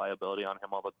largest liability on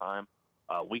him all the time,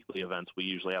 weekly events, we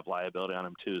usually have liability on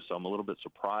him too. So I'm a little bit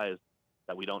surprised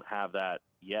that we don't have that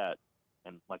yet.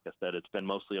 And like I said, it's been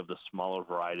mostly of the smaller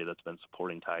variety that's been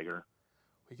supporting Tiger.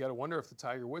 We got to wonder if the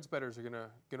Tiger Woods bettors are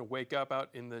gonna wake up out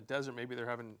in the desert. Maybe they're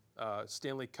having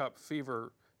Stanley Cup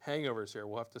fever hangovers here.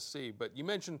 We'll have to see. But you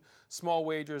mentioned small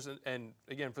wagers, and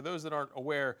again, for those that aren't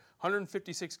aware,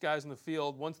 156 guys in the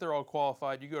field. Once they're all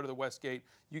qualified, you go to the Westgate.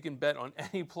 You can bet on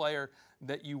any player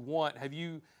that you want. Have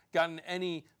you gotten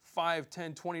any $5,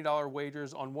 $10, $20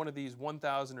 wagers on one of these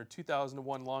 1,000 or 2,000 to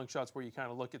 1 long shots where you kind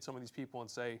of look at some of these people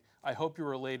and say, I hope you're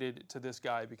related to this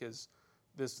guy, because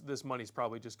this money's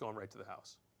probably just going right to the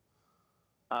house?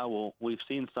 Well, we've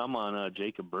seen some on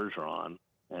Jacob Bergeron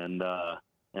and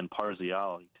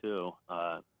Parziali too.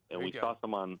 And we saw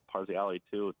some on Parziale,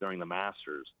 too, during the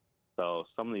Masters. So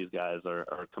some of these guys are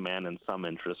commanding some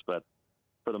interest. But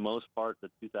for the most part, the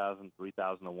 2,000,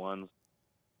 3,001s,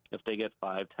 if they get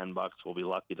 $5-10, we'll be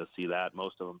lucky to see that.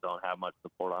 Most of them don't have much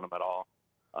support on them at all.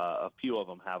 A few of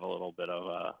them have a little bit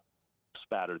of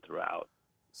spattered throughout.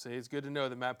 See, it's good to know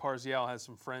that Matt Parziale has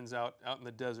some friends out in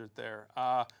the desert there.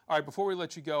 All right, before we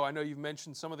let you go, I know you've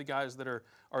mentioned some of the guys that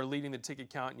are leading the ticket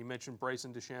count, and you mentioned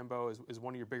Bryson DeChambeau is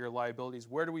one of your bigger liabilities.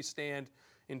 Where do we stand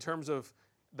in terms of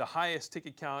the highest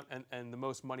ticket count and the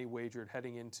most money wagered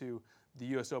heading into the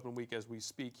U.S. Open week as we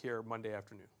speak here Monday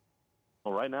afternoon?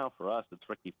 Well, right now for us, it's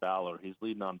Ricky Fowler. He's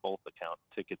leading on both accounts,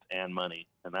 tickets and money,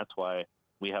 and that's why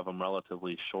we have him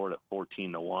relatively short at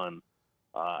 14-1.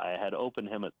 I had opened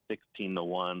him at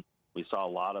 16-1. We saw a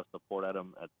lot of support at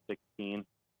him at 16,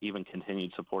 even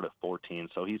continued support at 14.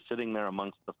 So he's sitting there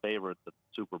amongst the favorites at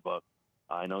the Superbook.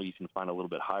 I know you can find a little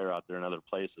bit higher out there in other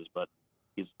places, but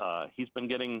he's been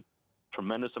getting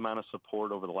tremendous amount of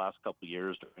support over the last couple of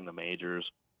years during the majors.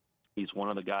 He's one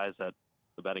of the guys that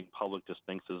the betting public just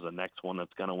thinks is the next one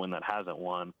that's going to win that hasn't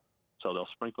won. So they'll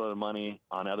sprinkle their money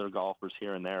on other golfers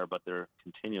here and there, but they're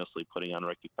continuously putting on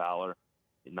Ricky Fowler.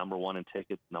 Number one in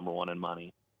tickets, number one in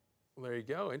money. Well, there you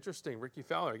go. Interesting. Ricky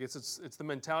Fowler. I guess it's the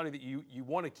mentality that you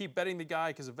want to keep betting the guy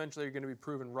because eventually you're going to be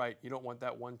proven right. You don't want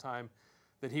that one time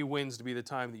that he wins to be the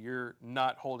time that you're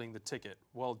not holding the ticket.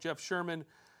 Well, Jeff Sherman,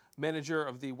 manager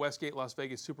of the Westgate Las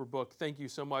Vegas Superbook, thank you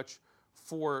so much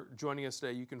for joining us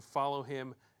today. You can follow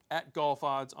him at Golf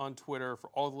Odds on Twitter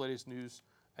for all the latest news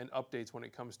and updates when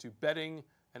it comes to betting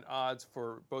and odds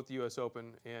for both the U.S.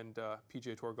 Open and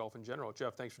PGA Tour golf in general.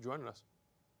 Jeff, thanks for joining us.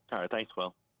 All right, thanks,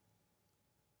 Will.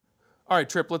 All right,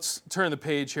 Tripp, let's turn the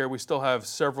page here. We still have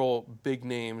several big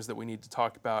names that we need to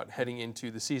talk about heading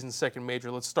into the season's second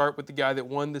major. Let's start with the guy that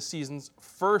won the season's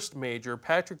first major,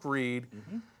 Patrick Reed,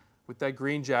 with that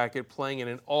green jacket, playing in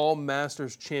an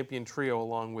all-Masters champion trio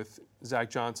along with Zach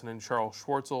Johnson and Charles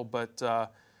Schwartzel.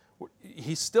 But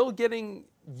he's still getting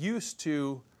used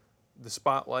to the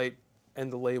spotlight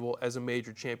and the label as a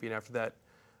major champion after that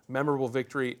memorable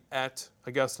victory at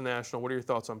Augusta National. What are your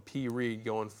thoughts on P. Reed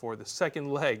going for the second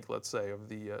leg, let's say, of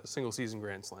the single-season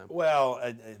Grand Slam? Well,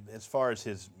 as far as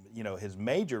his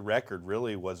major record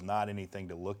really was not anything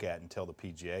to look at until the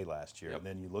PGA last year. Yep. And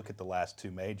then you look at the last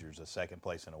two majors, a second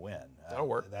place and a win. That'll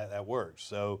work. That works.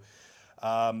 So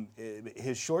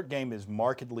his short game is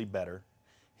markedly better.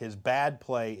 His bad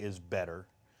play is better.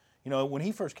 You know, when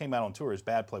he first came out on tour, his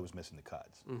bad play was missing the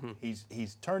cuts. Mm-hmm.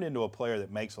 He's turned into a player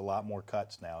that makes a lot more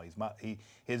cuts now.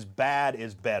 His bad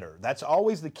is better. That's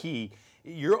always the key.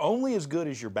 You're only as good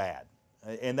as your bad,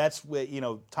 and that's what,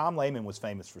 Tom Lehman was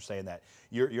famous for saying that.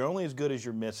 You're only as good as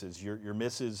your misses. Your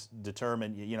misses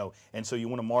determine, and so you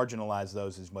want to marginalize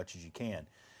those as much as you can.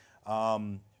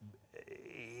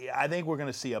 I think we're going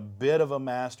to see a bit of a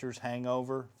Masters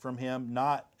hangover from him,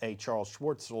 not a Charles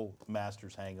Schwartzel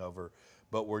Masters hangover,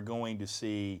 but we're going to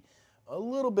see a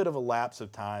little bit of a lapse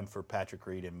of time for Patrick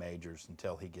Reed in majors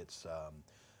until he gets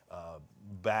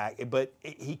back. But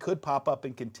he could pop up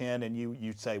and contend, and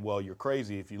you'd say, well, you're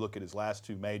crazy if you look at his last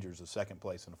two majors, the second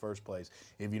place and the first place,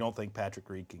 if you don't think Patrick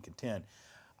Reed can contend.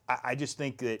 I just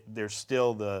think that there's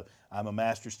still I'm a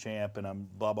Masters champ and I'm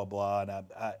blah, blah, blah.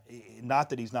 And not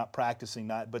that he's not practicing,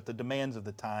 but the demands of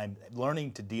the time,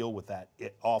 learning to deal with that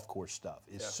off-course stuff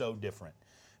is so different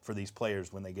for these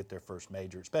players when they get their first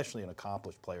major, especially an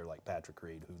accomplished player like Patrick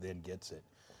Reed who then gets it.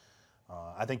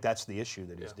 I think that's the issue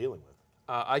that he's dealing with.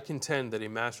 I contend that a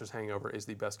Masters hangover is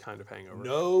the best kind of hangover.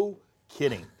 No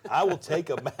kidding. I will take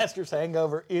a Masters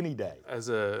hangover any day. As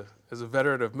a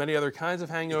veteran of many other kinds of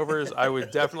hangovers, I would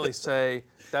definitely say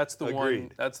that's the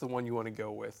one. That's the one you want to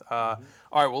go with. All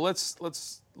right. Well,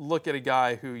 let's look at a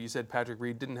guy who you said Patrick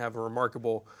Reed didn't have a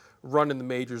remarkable run in the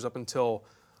majors up until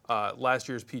last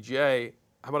year's PGA.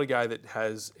 How about a guy that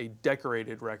has a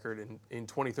decorated record in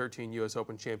 2013 U.S.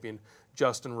 Open champion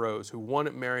Justin Rose, who won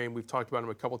at Merion? We've talked about him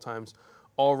a couple times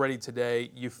already today.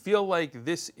 You feel like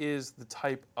this is the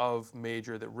type of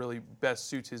major that really best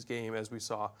suits his game, as we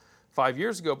saw 5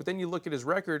 years ago. But then you look at his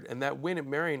record, and that win at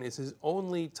Merion is his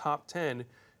only top 10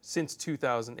 since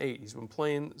 2008. He's been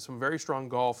playing some very strong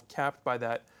golf, capped by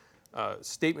that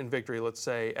statement victory, let's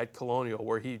say, at Colonial,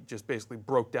 where he just basically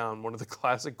broke down one of the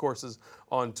classic courses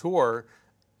on tour.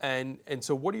 And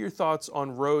so what are your thoughts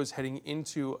on Rose heading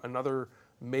into another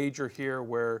major here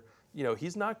where,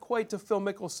 he's not quite to Phil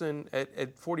Mickelson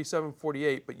at 47,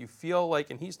 48, but you feel like,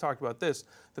 and he's talked about this,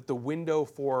 that the window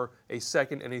for a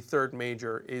second and a third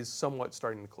major is somewhat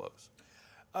starting to close?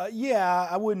 Yeah,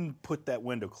 I wouldn't put that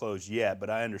window closed yet, but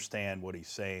I understand what he's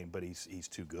saying. But he's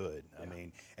too good. Yeah. I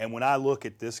mean, and when I look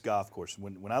at this golf course,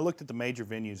 when I looked at the major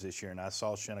venues this year and I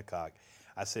saw Shinnecock,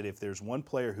 I said if there's one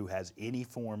player who has any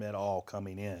form at all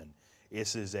coming in,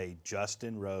 this is a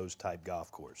Justin Rose type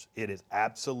golf course. It is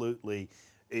absolutely.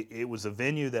 It was a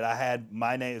venue that I had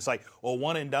my name. It's like, well,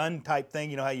 one and done type thing.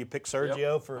 You know how you pick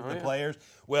Sergio for the players?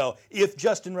 Well, if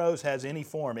Justin Rose has any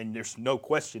form, and there's no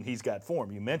question he's got form.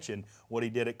 You mentioned what he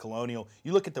did at Colonial.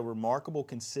 You look at the remarkable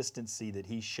consistency that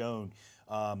he's shown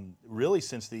really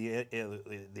since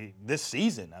this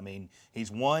season. I mean,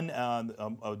 he's won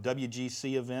a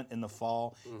WGC event in the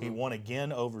fall. Mm-hmm. He won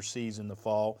again overseas in the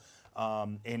fall.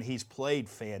 And he's played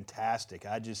fantastic.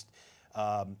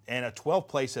 And a 12th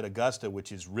place at Augusta,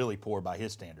 which is really poor by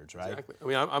his standards, right? Exactly. I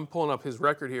mean, I'm pulling up his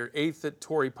record here. 8th at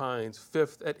Torrey Pines,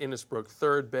 5th at Innisbrook,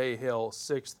 3rd Bay Hill,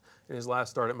 6th in his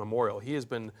last start at Memorial. He has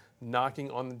been knocking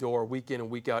on the door week in and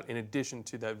week out in addition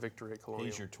to that victory at Colonial.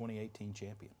 He's your 2018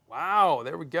 champion. Wow,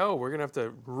 there we go. We're going to have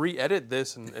to re-edit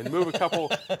this and move a couple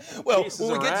pieces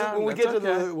when we get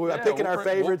to picking our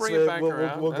favorites,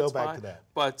 we'll go back to that.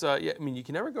 But, I mean, you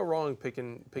can never go wrong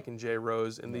picking Jay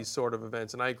Rose in these sort of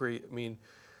events. And I agree. I mean,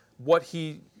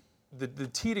 the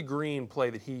tee to green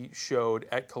play that he showed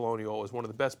at Colonial was one of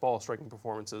the best ball striking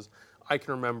performances I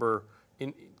can remember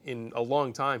in a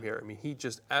long time here. I mean, he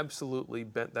just absolutely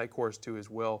bent that course to his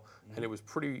will, and it was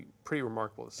pretty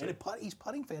remarkable to see. And he's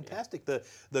putting fantastic. Yeah.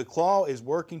 The claw is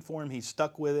working for him. He's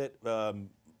stuck with it.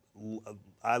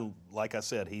 Like I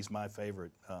said, he's my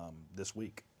favorite this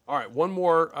week. All right, one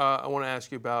more I want to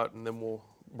ask you about, and then we'll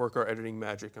work our editing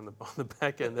magic on the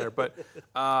back end there. But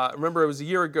remember, it was a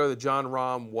year ago that Jon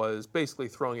Rahm was basically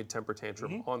throwing a temper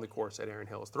tantrum on the course at Erin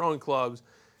Hills, throwing clubs,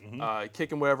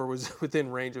 kicking whatever was within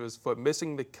range of his foot,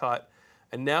 missing the cut.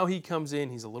 And now he comes in,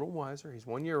 he's a little wiser, he's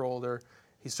 1 year older.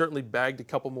 He's certainly bagged a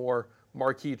couple more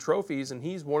marquee trophies, and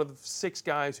he's one of the 6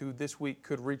 guys who this week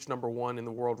could reach number 1 in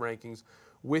the world rankings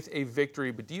with a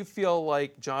victory. But do you feel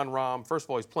like Jon Rahm, first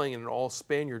of all, he's playing in an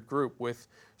all-Spaniard group with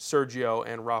Sergio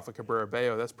and Rafa Cabrera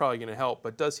Bello. That's probably going to help.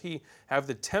 But does he have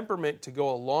the temperament to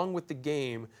go along with the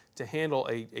game to handle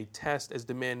a test as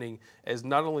demanding as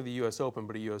not only the U.S. Open,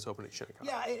 but a U.S. Open at Shinnecock?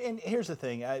 Yeah, and here's the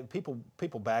thing.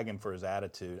 People bag him for his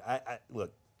attitude.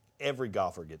 Look, every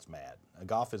golfer gets mad.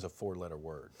 Golf is a 4-letter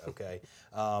word, okay?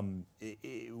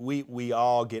 We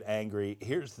all get angry.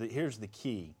 Here's the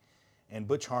key. And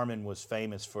Butch Harmon was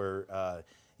famous for,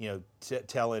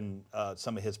 telling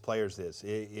some of his players this: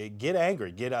 get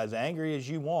angry, get as angry as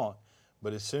you want,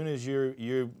 but as soon as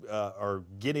you are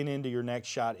getting into your next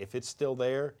shot, if it's still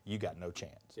there, you got no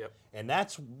chance. Yep. And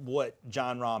that's what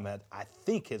Jon Rahm I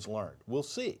think has learned. We'll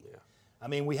see. Yeah. I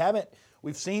mean,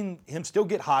 we've seen him still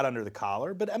get hot under the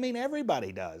collar, but I mean,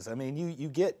 everybody does. I mean, you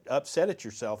get upset at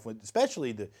yourself,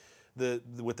 especially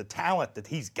with the talent that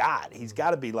he's got. He's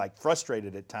got to be like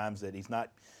frustrated at times that he's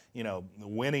not,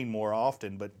 winning more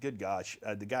often. But good gosh,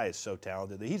 the guy is so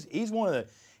talented. He's one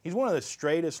of the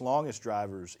straightest, longest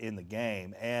drivers in the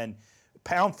game, and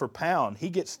pound for pound, he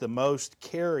gets the most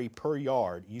carry per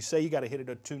yard. You say you got to hit it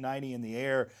at 290 in the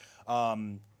air.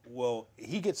 Well,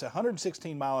 he gets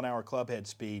 116 mile an hour club head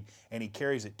speed, and he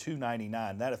carries at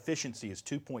 299. That efficiency is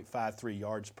 2.53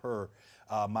 yards per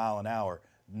mile an hour.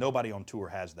 Nobody on tour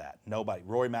has that. Nobody.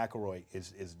 Rory McIlroy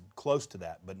is close to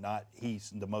that, but not.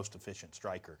 He's the most efficient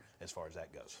striker as far as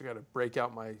that goes. I got to break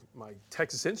out my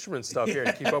Texas Instruments stuff here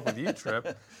to keep up with you,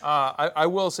 Trip. I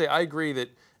will say I agree that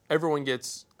everyone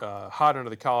gets hot under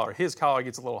the collar. His collar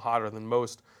gets a little hotter than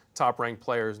most top-ranked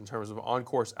players in terms of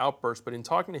on-course outbursts. But in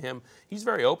talking to him, he's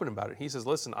very open about it. He says,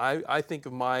 listen, I think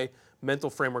of my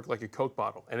mental framework like a Coke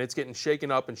bottle, and it's getting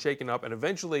shaken up, and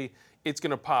eventually it's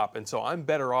going to pop. And so I'm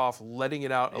better off letting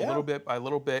it out a little bit by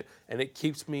little bit, and it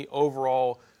keeps me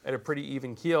overall at a pretty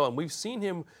even keel. And we've seen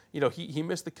him, he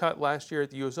missed the cut last year at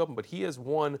the U.S. Open, but he has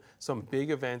won some big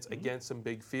events against some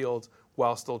big fields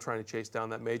while still trying to chase down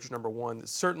that major number 1. It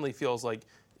certainly feels like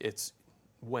it's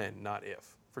when, not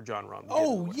if, for Jon Rahm.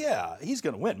 Oh, yeah. He's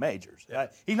going to win majors. Yeah.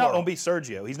 He's not going to be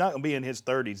Sergio. He's not going to be in his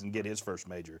 30s and get his first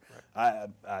major.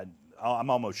 Right.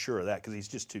 I'm almost sure of that because he's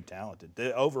just too talented.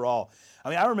 Overall, I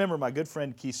mean, I remember my good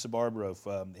friend Keith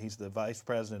Sabarbarov. He's the vice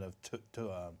president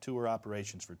of tour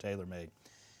operations for TaylorMade.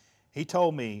 He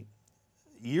told me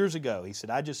years ago, he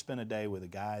said, I just spent a day with a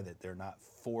guy that there are not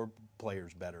 4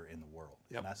 players better in the world.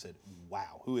 Yep. And I said,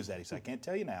 wow, who is that? He said, I can't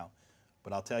tell you now,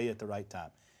 but I'll tell you at the right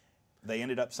time. They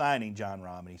ended up signing Jon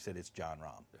Rahm, and he said, it's Jon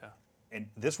Rahm. Yeah. And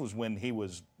this was when he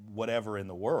was whatever in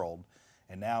the world.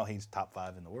 and now he's top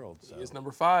 5 in the world. So. He is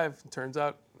number 5. Turns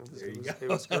out it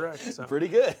was correct. So. Pretty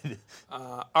good.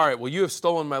 All right. Well, you have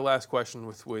stolen my last question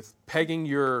with pegging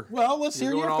your. Well, let's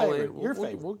hear your favorite. Your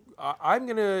favorite. I'm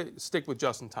going to stick with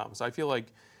Justin Thomas. I feel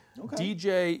like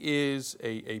DJ is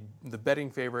the betting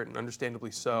favorite, and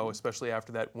understandably so, especially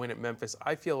after that win at Memphis.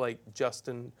 I feel like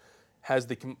Justin has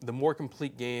the more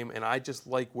complete game, and I just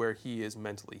like where he is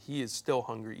mentally. He is still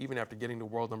hungry, even after getting to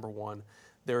world number 1.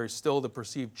 There is still the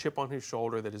perceived chip on his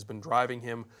shoulder that has been driving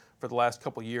him for the last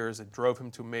couple years. It drove him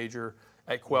to a major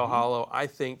at Quail Hollow. I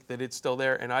think that it's still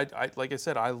there, and I like I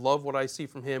said, I love what I see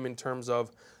from him in terms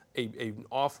of an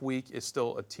off week is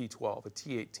still a T12, a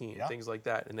T18, things like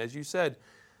that. And as you said,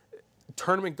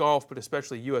 tournament golf, but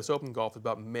especially U.S. Open golf, is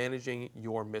about managing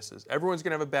your misses. Everyone's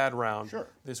going to have a bad round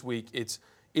this week.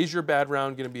 Is your bad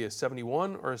round going to be a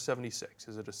 71 or a 76?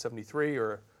 Is it a 73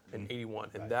 or an 81?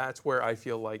 And that's where I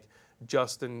feel like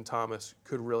Justin Thomas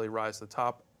could really rise to the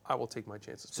top. I will take my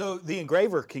chances. So the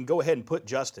engraver can go ahead and put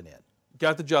Justin in.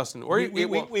 Got the Justin. Or we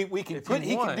can put.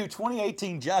 He can do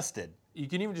 2018 Justin. You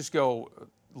can even just go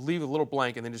leave a little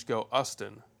blank and then just go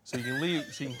Ustin. So you can leave.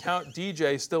 So you can count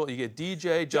DJ still. You get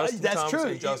DJ, Justin Thomas,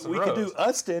 and Justin Rose. We could do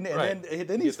Ustin, and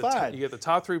then he's fine. You get the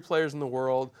top 3 players in the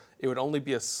world. It would only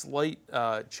be a slight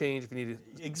change if you need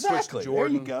to switch to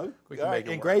Jordan. There you go. We can make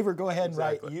it engraver, go ahead and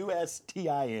write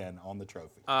USTIN on the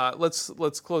trophy.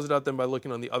 Let's close it out then by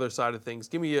looking on the other side of things.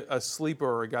 Give me a sleeper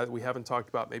or a guy that we haven't talked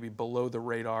about, maybe below the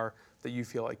radar, that you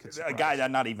feel like could surprise. A guy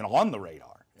that's not even on the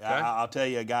radar. Okay. I'll tell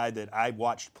you a guy that I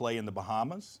watched play in the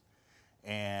Bahamas.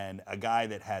 And a guy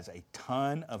that has a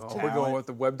ton of talent. We're going with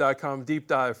the web.com deep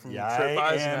dive from Trip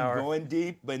Eisenhower. Going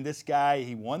deep. But this guy,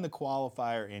 he won the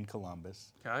qualifier in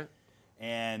Columbus. Okay.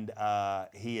 And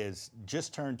he has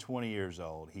just turned 20 years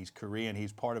old. He's Korean.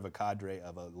 He's part of a cadre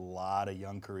of a lot of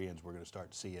young Koreans we're going to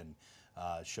start seeing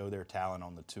show their talent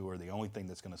on the tour. The only thing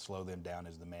that's going to slow them down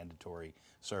is the mandatory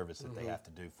service that they have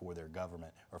to do for their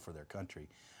government or for their country.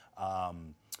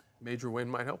 Major win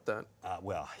might help that.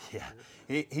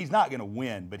 He's not going to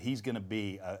win, but he's going to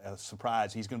be a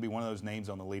surprise. He's going to be one of those names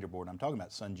on the leaderboard. I'm talking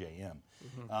about Sun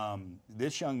J.M.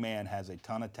 This young man has a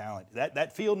ton of talent.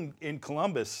 That field in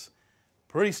Columbus,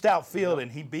 pretty stout field,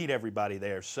 and he beat everybody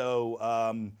there. So,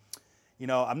 I'm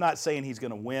not saying he's going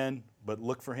to win, but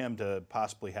look for him to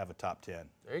possibly have a top 10.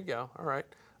 There you go. All right.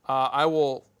 I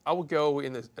will go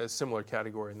in a similar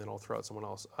category, and then I'll throw out someone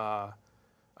else.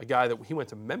 A guy that he went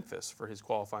to Memphis for his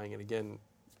qualifying and again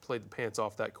played the pants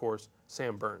off that course,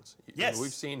 Sam Burns. Yes.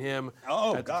 We've seen him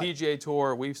at the PGA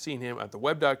Tour. We've seen him at the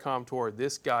web.com tour.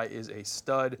 This guy is a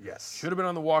stud. Yes. Should have been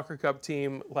on the Walker Cup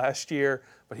team last year,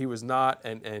 but he was not.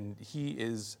 And he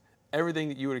is everything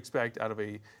that you would expect out of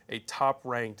a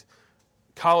top-ranked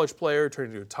college player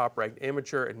turned into a top-ranked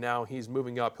amateur, and now he's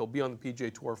moving up. He'll be on the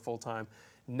PGA Tour full-time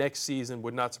next season.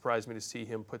 Would not surprise me to see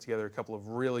him put together a couple of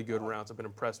really good rounds. I've been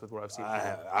impressed with what I've seen.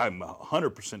 I'm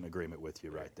 100% in agreement with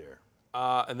you right there.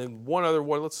 And then one other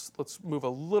one. Let's move a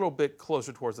little bit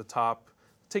closer towards the top.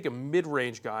 Take a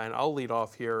mid-range guy, and I'll lead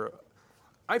off here.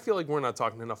 I feel like we're not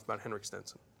talking enough about Henrik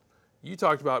Stenson. You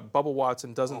talked about Bubba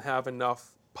Watson doesn't have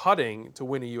enough putting to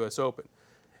win a U.S. Open.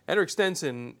 Henrik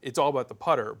Stenson, it's all about the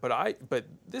putter. But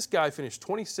this guy finished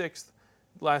 26th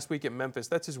last week at Memphis.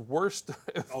 That's his worst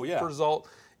result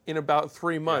in about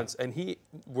 3 months. Yeah. And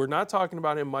we're not talking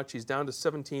about him much. He's down to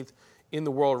 17th in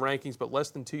the world rankings, but less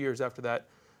than 2 years after that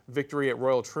victory at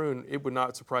Royal Troon, it would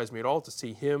not surprise me at all to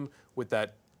see him with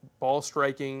that ball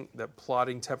striking, that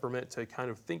plodding temperament to kind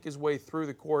of think his way through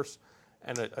the course,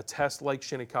 and a test like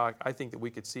Shinnecock. I think that we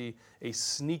could see a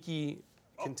sneaky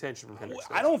contention from Henrik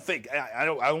Stenson. I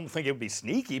don't think it would be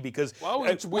sneaky because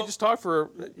we just talked for.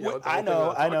 I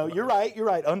know. You're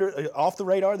right. Off the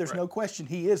radar, there's no question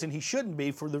he is, and he shouldn't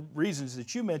be for the reasons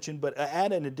that you mentioned. But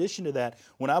in addition to that,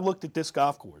 when I looked at this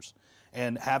golf course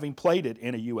and having played it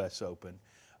in a U.S. Open,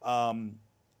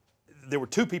 there were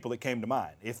 2 people that came to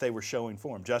mind if they were showing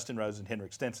form: Justin Rose and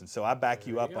Henrik Stenson. So I back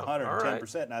you up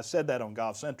 110%, and I said that on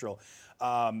Golf Central.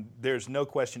 There's no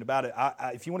question about it.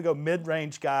 If you want to go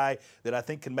mid-range guy that I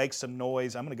think can make some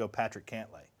noise, I'm going to go Patrick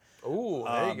Cantlay. Oh,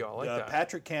 there you go. I like that.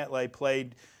 Patrick Cantlay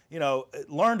played,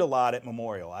 learned a lot at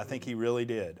Memorial. I think he really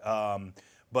did.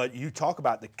 But you talk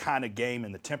about the kind of game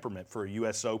and the temperament for a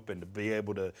U.S. Open to be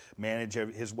able to manage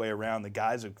his way around. The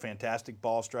guy's a fantastic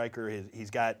ball striker.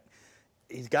 He's got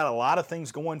a lot of things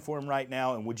going for him right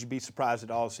now, and would you be surprised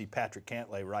at all to see Patrick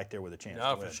Cantlay right there with a chance to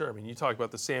win? No, for sure. I mean, you talk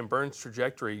about the Sam Burns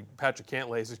trajectory. Patrick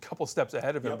Cantlay is a couple steps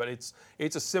ahead of him, but it's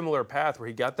a similar path where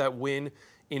he got that win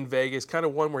in Vegas. Kind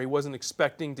of one where he wasn't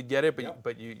expecting to get it,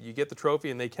 but you get the trophy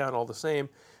and they count all the same.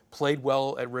 Played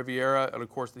well at Riviera, and of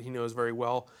course that he knows very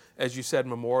well. As you said,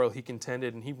 Memorial, he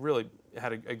contended, and he really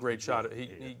had a great shot.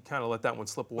 He kind of let that one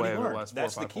slip away over the last 4 or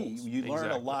 5 holes. That's the key. You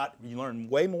learn a lot. You learn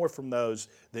way more from those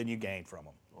than you gain from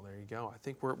them. Well, there you go. I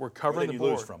think we're covering the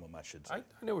board. You lose from them, I should say.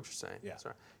 I know what you're saying. Yeah.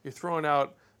 Sorry. You're throwing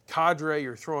out cadre,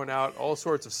 you're throwing out all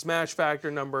sorts of smash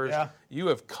factor numbers. Yeah. You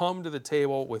have come to the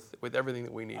table with everything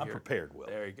that we need I'm here. prepared, Will.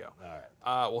 There you go. All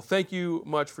right. Well, thank you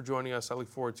much for joining us. I look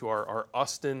forward to our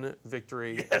Austin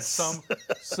victory in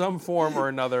some form or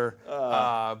another.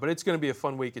 But it's going to be a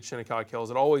fun week at Shinnecock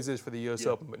Hills. It always is for the U.S.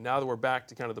 Open. But now that we're back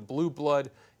to kind of the blue blood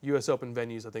U.S. Open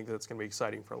venues, I think that's going to be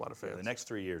exciting for a lot of fans. The next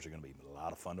 3 years are going to be a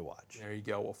lot of fun to watch. There you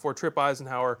go. Well, for Tripp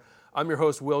Eisenhower, I'm your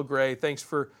host, Will Gray. Thanks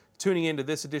for tuning in to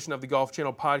this edition of the Golf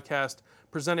Channel Podcast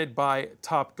presented by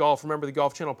Top Golf. Remember, the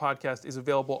Golf Channel Podcast is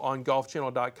available on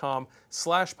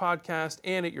golfchannel.com/podcast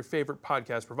and at your favorite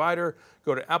podcast provider.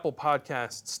 Go to Apple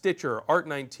Podcasts, Stitcher,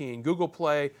 Art19, Google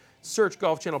Play, search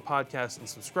Golf Channel Podcast and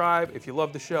subscribe. If you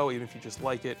love the show, even if you just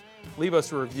like it, leave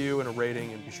us a review and a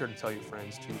rating, and be sure to tell your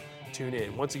friends to tune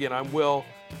in. Once again, I'm Will.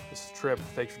 This is Tripp.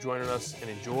 Thanks for joining us, and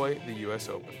enjoy the U.S.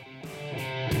 Open.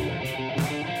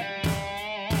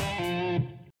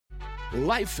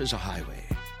 Life is a highway,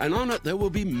 and on it there will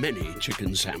be many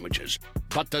chicken sandwiches.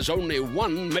 But there's only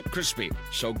one McCrispy.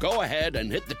 So go ahead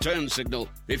and hit the turn signal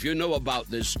if you know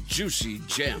about this juicy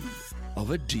gem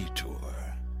of a detour.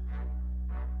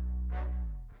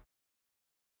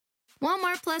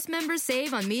 Walmart Plus members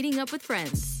save on meeting up with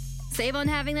friends. Save on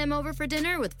having them over for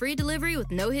dinner with free delivery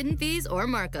with no hidden fees or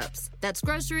markups. That's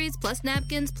groceries, plus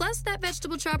napkins, plus that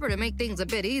vegetable chopper to make things a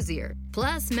bit easier.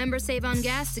 Plus, members save on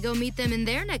gas to go meet them in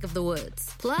their neck of the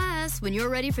woods. Plus, when you're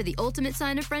ready for the ultimate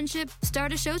sign of friendship,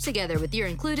 start a show together with your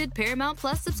included Paramount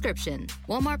Plus subscription.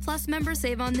 Walmart Plus members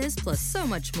save on this plus so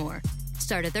much more.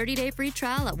 Start a 30-day free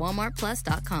trial at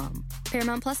walmartplus.com.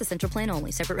 Paramount Plus, Essential Plan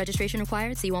only. Separate registration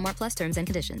required. See Walmart Plus terms and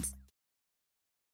conditions.